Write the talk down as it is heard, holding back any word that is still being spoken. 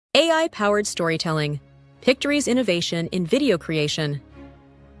AI-powered storytelling, Pictory's innovation in video creation.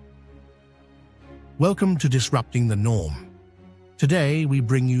 Welcome to Disrupting the Norm. Today, we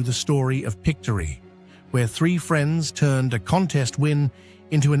bring you the story of Pictory, where three friends turned a contest win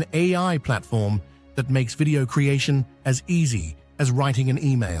into an AI platform that makes video creation as easy as writing an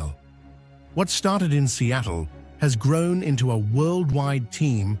email. What started in Seattle has grown into a worldwide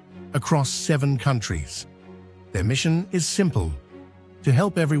team across 7 countries. Their mission is simple: to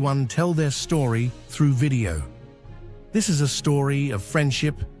help everyone tell their story through video. This is a story of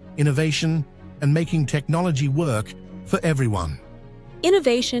friendship, innovation, and making technology work for everyone.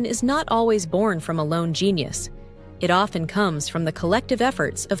 Innovation is not always born from a lone genius. It often comes from the collective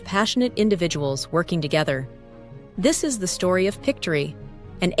efforts of passionate individuals working together. This is the story of Pictory,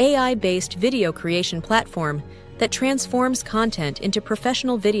 an AI-based video creation platform that transforms content into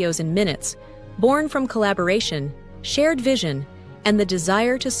professional videos in minutes, born from collaboration, shared vision, and the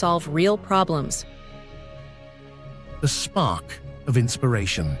desire to solve real problems. The spark of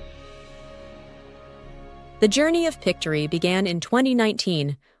inspiration. The journey of Pictory began in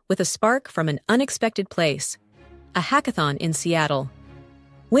 2019 with a spark from an unexpected place, a hackathon in Seattle.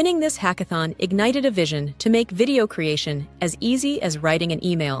 Winning this hackathon ignited a vision to make video creation as easy as writing an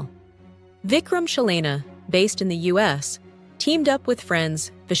email. Vikram Chalena, based in the US, teamed up with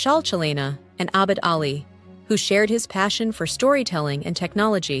friends Vishal Chalena and Abid Ali, who shared his passion for storytelling and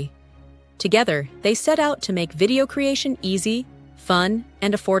technology. Together, they set out to make video creation easy, fun,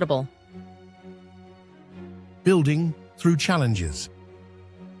 and affordable. Building through challenges.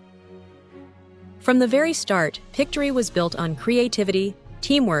 From the very start, Pictory was built on creativity,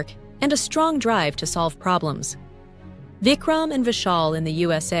 teamwork, and a strong drive to solve problems. Vikram and Vishal in the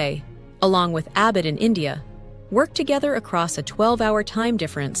USA, along with Abid in India, worked together across a 12-hour time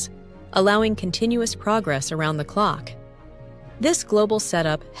difference, allowing continuous progress around the clock. This global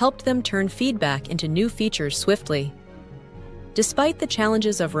setup helped them turn feedback into new features swiftly. Despite the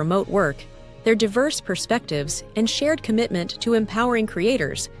challenges of remote work, their diverse perspectives and shared commitment to empowering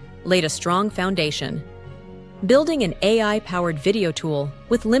creators laid a strong foundation. Building an AI-powered video tool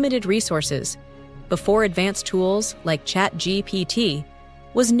with limited resources, before advanced tools like ChatGPT,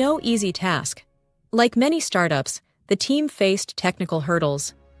 was no easy task. Like many startups, the team faced technical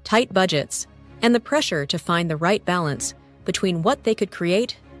hurdles, tight budgets, and the pressure to find the right balance between what they could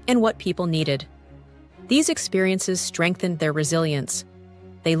create and what people needed. These experiences strengthened their resilience.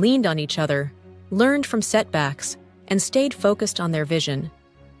 They leaned on each other, learned from setbacks, and stayed focused on their vision.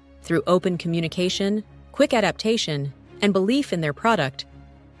 Through open communication, quick adaptation, and belief in their product,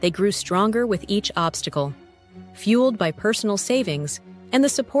 they grew stronger with each obstacle. Fueled by personal savings and the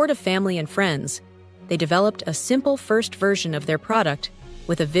support of family and friends, they developed a simple first version of their product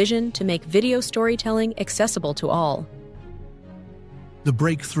with a vision to make video storytelling accessible to all. The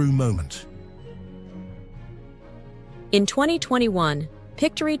breakthrough moment. In 2021,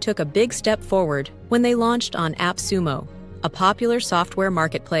 Pictory took a big step forward when they launched on AppSumo, a popular software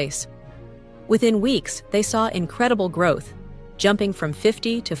marketplace. Within weeks, they saw incredible growth, jumping from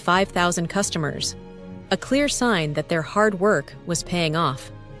 50 to 5,000 customers, a clear sign that their hard work was paying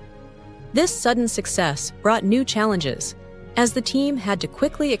off. This sudden success brought new challenges, as the team had to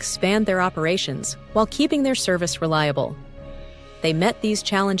quickly expand their operations while keeping their service reliable. They met these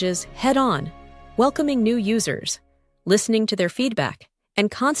challenges head-on, welcoming new users, listening to their feedback,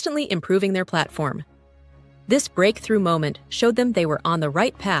 and constantly improving their platform. This breakthrough moment showed them they were on the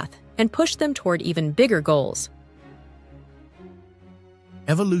right path and pushed them toward even bigger goals.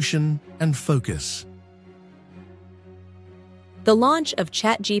 Evolution and focus. The launch of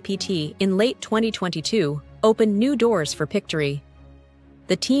ChatGPT in late 2022 opened new doors for Pictory.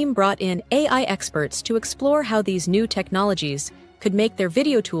 The team brought in AI experts to explore how these new technologies could make their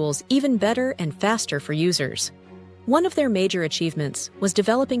video tools even better and faster for users. One of their major achievements was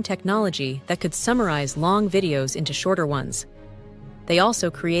developing technology that could summarize long videos into shorter ones. They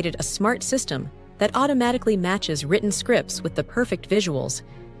also created a smart system that automatically matches written scripts with the perfect visuals,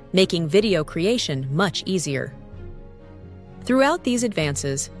 making video creation much easier. Throughout these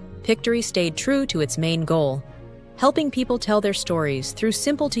advances, Pictory stayed true to its main goal, helping people tell their stories through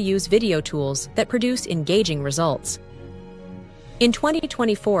simple-to-use video tools that produce engaging results. In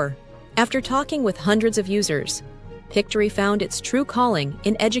 2024, after talking with hundreds of users, Pictory found its true calling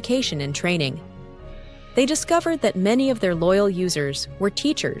in education and training. They discovered that many of their loyal users were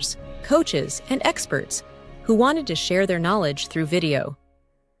teachers, coaches, and experts who wanted to share their knowledge through video.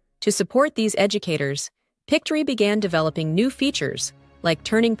 To support these educators, Pictory began developing new features like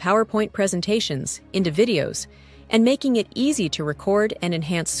turning PowerPoint presentations into videos and making it easy to record and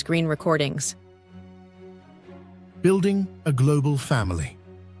enhance screen recordings. Building a global family.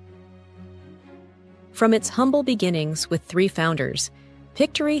 From its humble beginnings with 3 founders,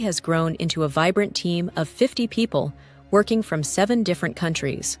 Pictory has grown into a vibrant team of 50 people working from 7 different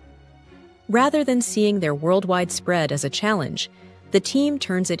countries. Rather than seeing their worldwide spread as a challenge, the team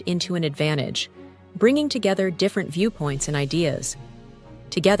turns it into an advantage, bringing together different viewpoints and ideas.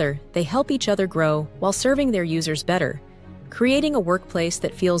 Together, they help each other grow while serving their users better, creating a workplace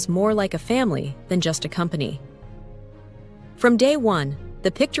that feels more like a family than just a company. From day one, the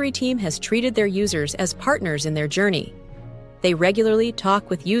Pictory team has treated their users as partners in their journey. They regularly talk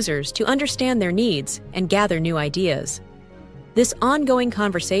with users to understand their needs and gather new ideas. This ongoing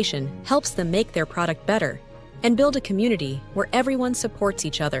conversation helps them make their product better and build a community where everyone supports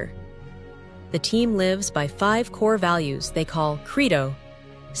each other. The team lives by 5 core values they call CREDO.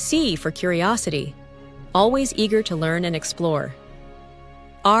 C for curiosity, always eager to learn and explore.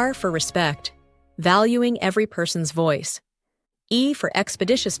 R for respect, valuing every person's voice. E for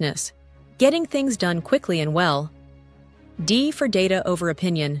expeditiousness, getting things done quickly and well. D for data over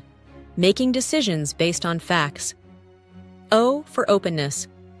opinion, making decisions based on facts. O for openness,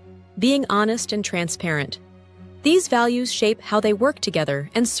 being honest and transparent. These values shape how they work together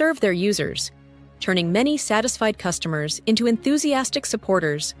and serve their users, turning many satisfied customers into enthusiastic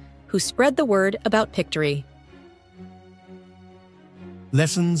supporters who spread the word about Pictory.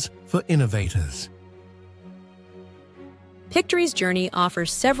 Lessons for innovators. Pictory's journey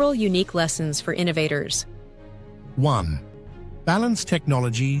offers several unique lessons for innovators. 1. Balance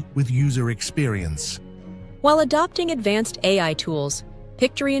technology with user experience. While adopting advanced AI tools,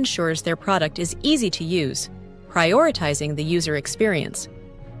 Pictory ensures their product is easy to use, prioritizing the user experience.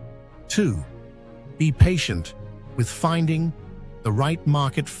 2. Be patient with finding the right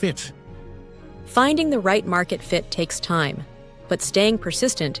market fit. Finding the right market fit takes time, but staying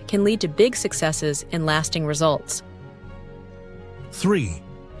persistent can lead to big successes and lasting results. 3.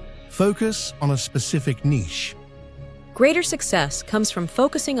 Focus on a specific niche. Greater success comes from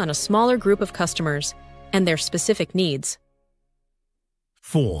focusing on a smaller group of customers and their specific needs.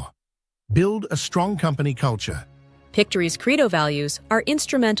 4. Build a strong company culture. Pictory's CREDO values are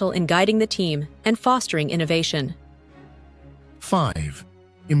instrumental in guiding the team and fostering innovation. 5.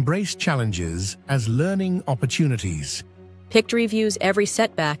 Embrace challenges as learning opportunities. Pictory views every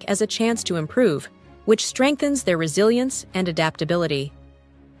setback as a chance to improve, which strengthens their resilience and adaptability.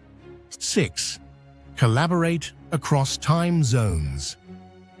 6. Collaborate across time zones.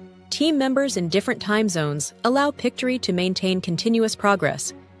 Team members in different time zones allow Pictory to maintain continuous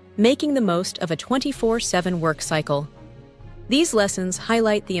progress, making the most of a 24/7 work cycle. These lessons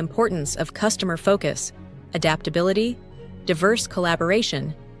highlight the importance of customer focus, adaptability, diverse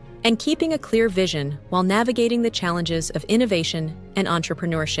collaboration, and keeping a clear vision while navigating the challenges of innovation and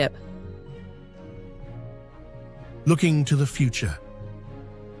entrepreneurship. Looking to the future.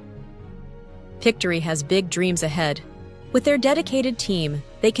 Pictory has big dreams ahead. With their dedicated team,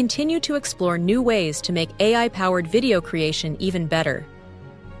 they continue to explore new ways to make AI-powered video creation even better.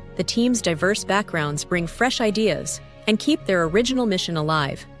 The team's diverse backgrounds bring fresh ideas and keep their original mission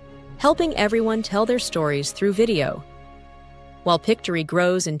alive, helping everyone tell their stories through video. While Pictory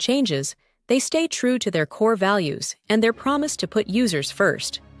grows and changes, they stay true to their core values and their promise to put users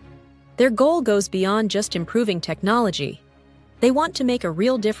first. Their goal goes beyond just improving technology. They want to make a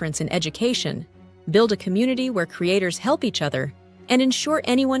real difference in education, build a community where creators help each other, and ensure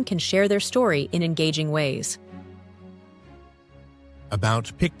anyone can share their story in engaging ways.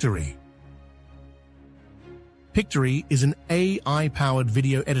 About Pictory. Pictory is an AI-powered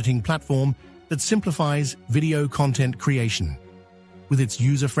video editing platform that simplifies video content creation. With its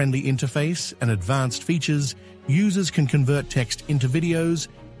user-friendly interface and advanced features, users can convert text into videos,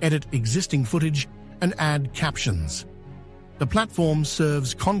 edit existing footage, and add captions. The platform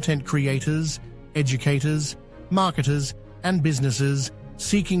serves content creators, educators, marketers, and businesses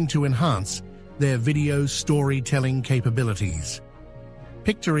seeking to enhance their video storytelling capabilities.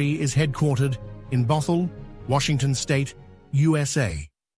 Pictory is headquartered in Bothell, Washington State, USA.